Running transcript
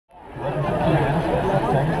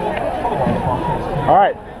All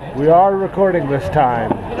right, we are recording this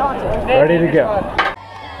time. Ready to go.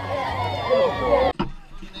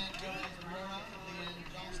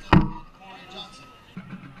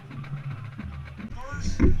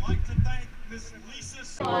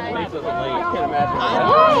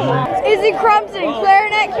 Izzy Crumpton,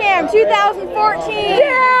 clarinet cam, 2014.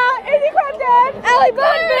 Yeah, Izzy Crumpton. Allie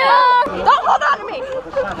Bunville. Don't hold on to me.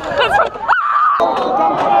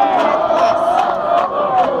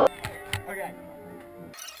 Okay.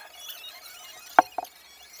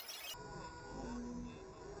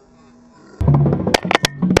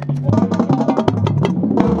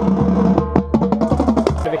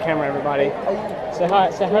 To the camera, everybody. Say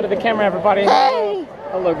hi to the camera, everybody. Hey.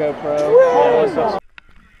 Hello, GoPro.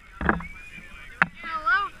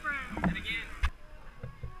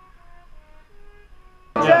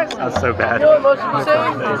 Yeah, that was so bad.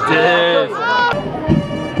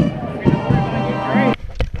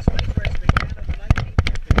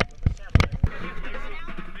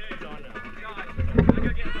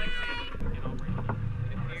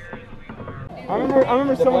 I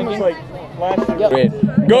remember someone was like last year.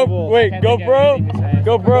 Wait, GoPro, meet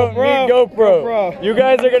GoPro. You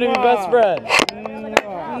guys are gonna be best friends.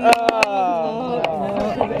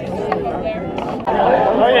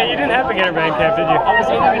 Oh yeah, you didn't have to get her band cap, did you? I was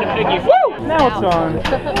either gonna pick you. Woo! Now it's on.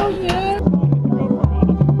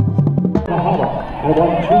 Have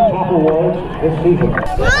won 2 top awards this season.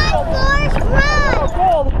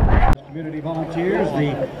 Community volunteers,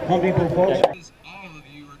 the Home Depot folks. All of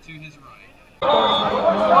you are to his right.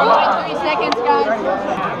 3 seconds, guys.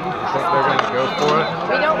 Think they're gonna go for it?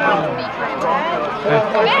 We don't want to be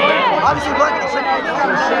Obviously, look at it.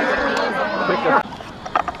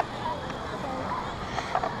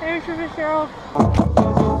 There's your Cheryl.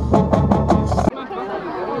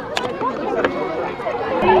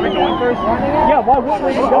 Are we going first? Yeah, why wouldn't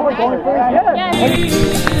we go? We're going first? Yeah.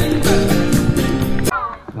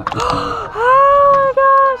 Oh my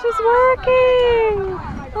gosh, it's working!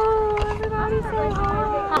 Oh, everybody's so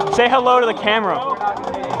high. Say hello to the camera.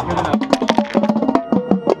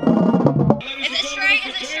 Is it straight?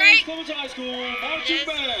 Is it straight? High School Marching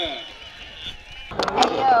Band.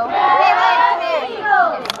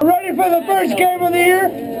 Ready for the first game of the year?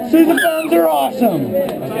 Sousaphons are awesome.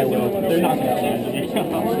 Okay, well, they're not gonna stand.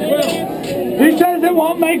 He says it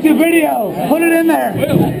won't make the video. Put it in there.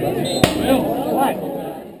 Will, what?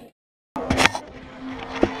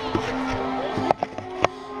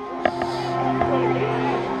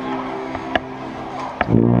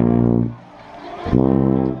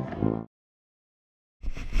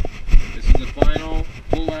 This is the final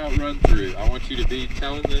full-out run-through. I want you to be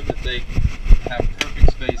telling them that they have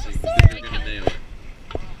perfect spacing, that they're going to nail it.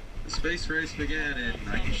 The space race began in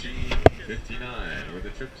 1959 with a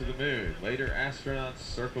trip to the moon. Later, astronauts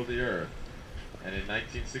circled the Earth. And in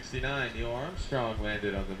 1969, Neil Armstrong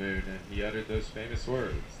landed on the moon, and he uttered those famous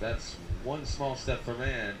words. That's one small step for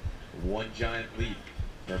man, one giant leap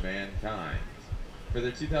for mankind. For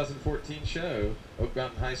their 2014 show, Oak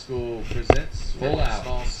Mountain High School presents Full Out.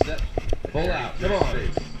 Small Step. Full Out. Come on.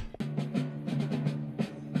 Space.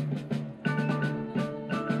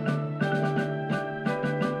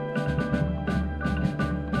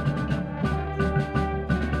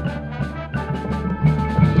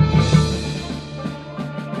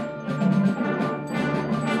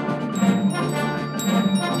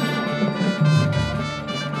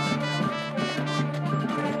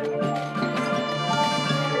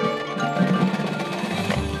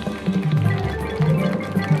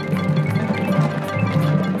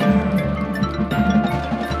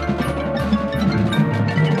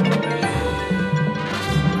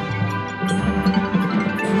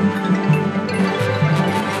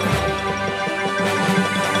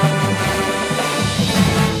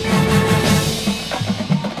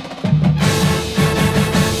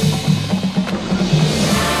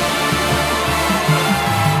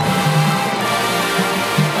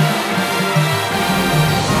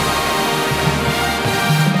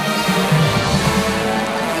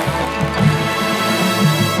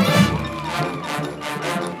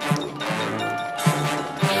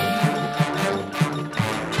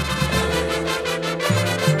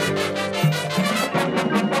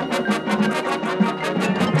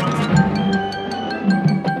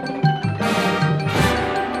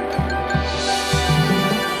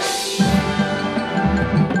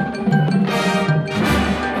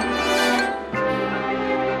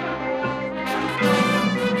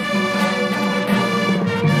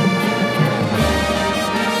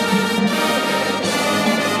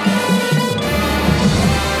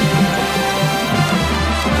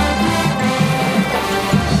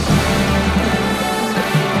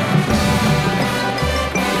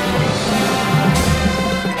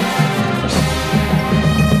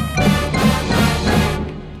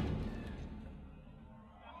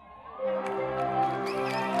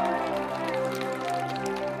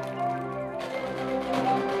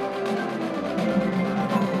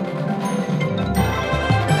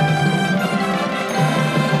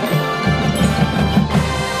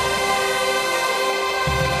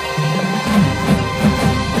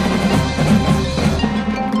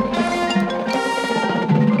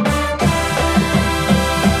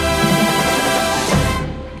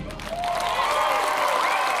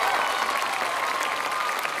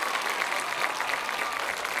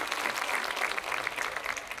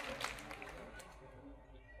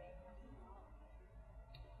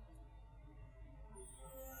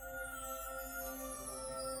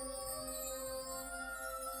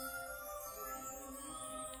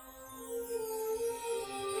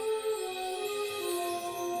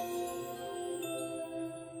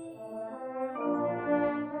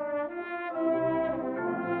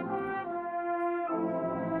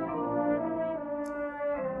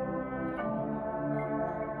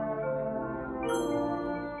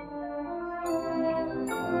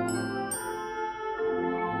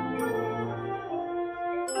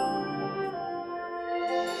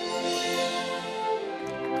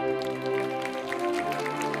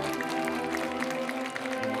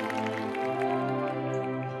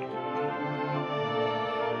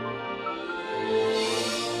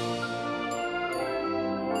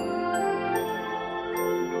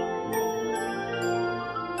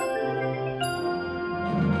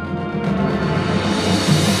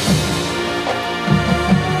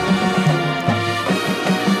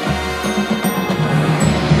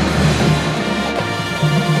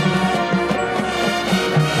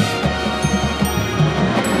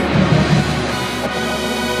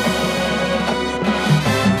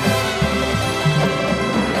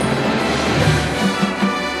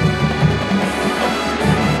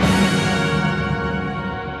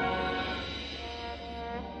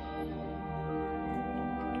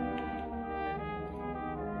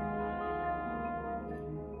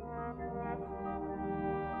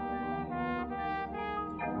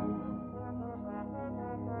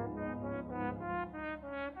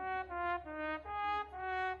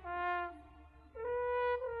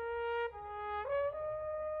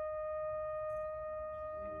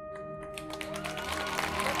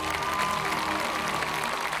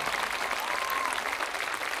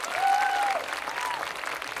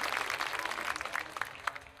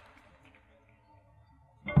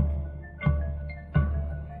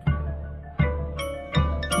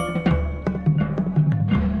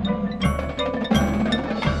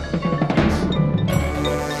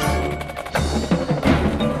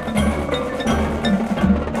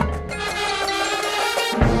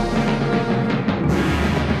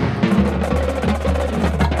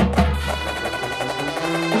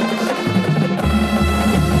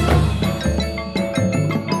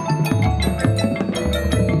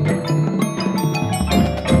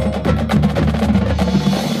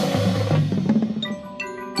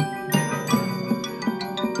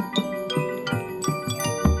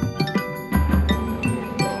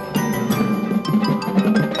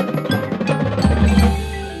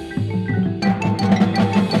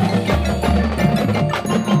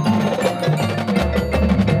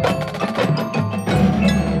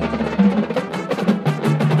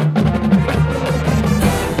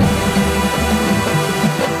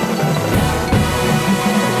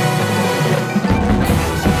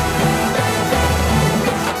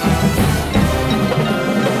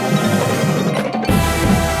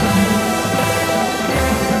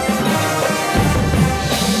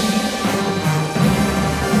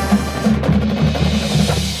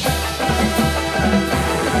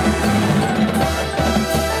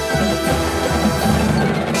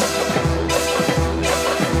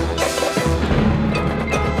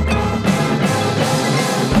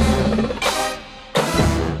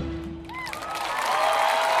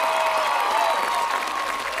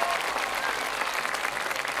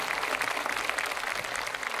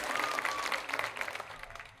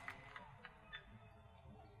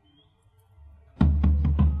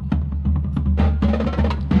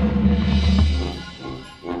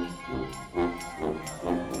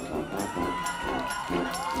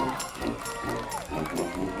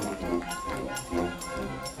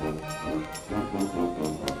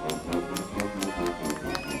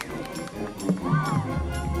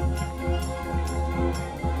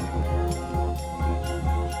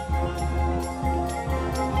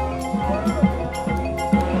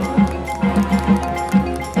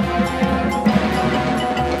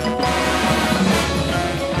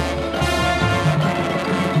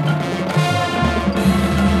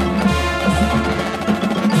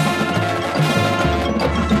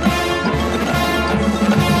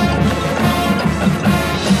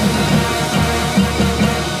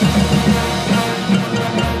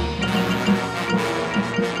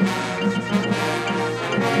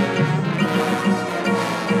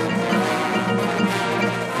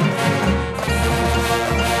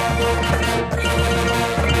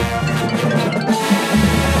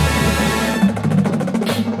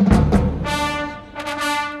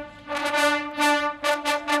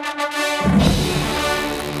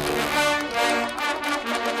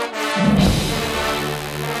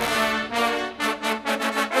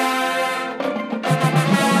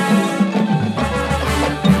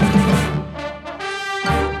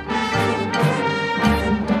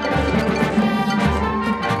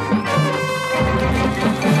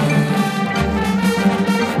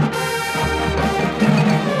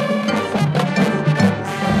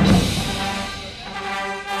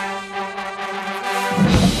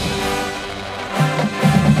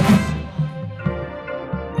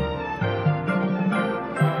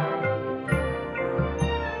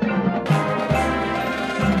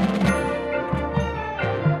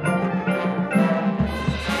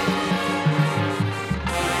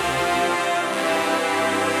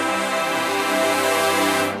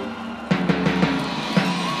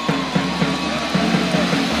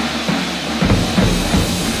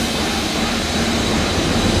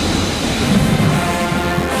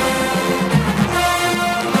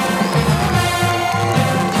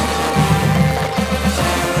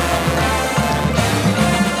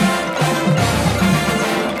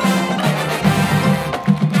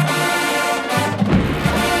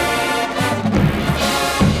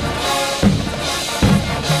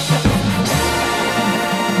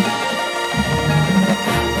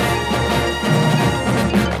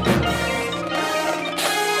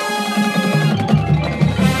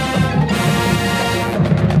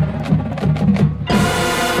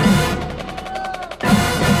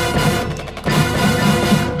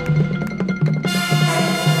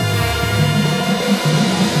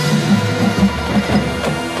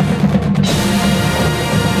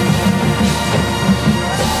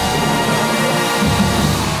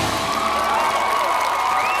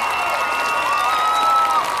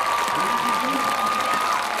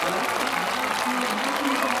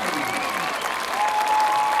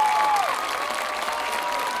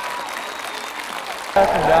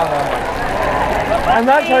 pressing down though. And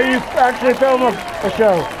that's how you actually film a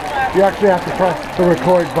show. You actually have to press the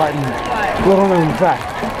record button. Little known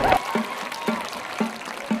fact.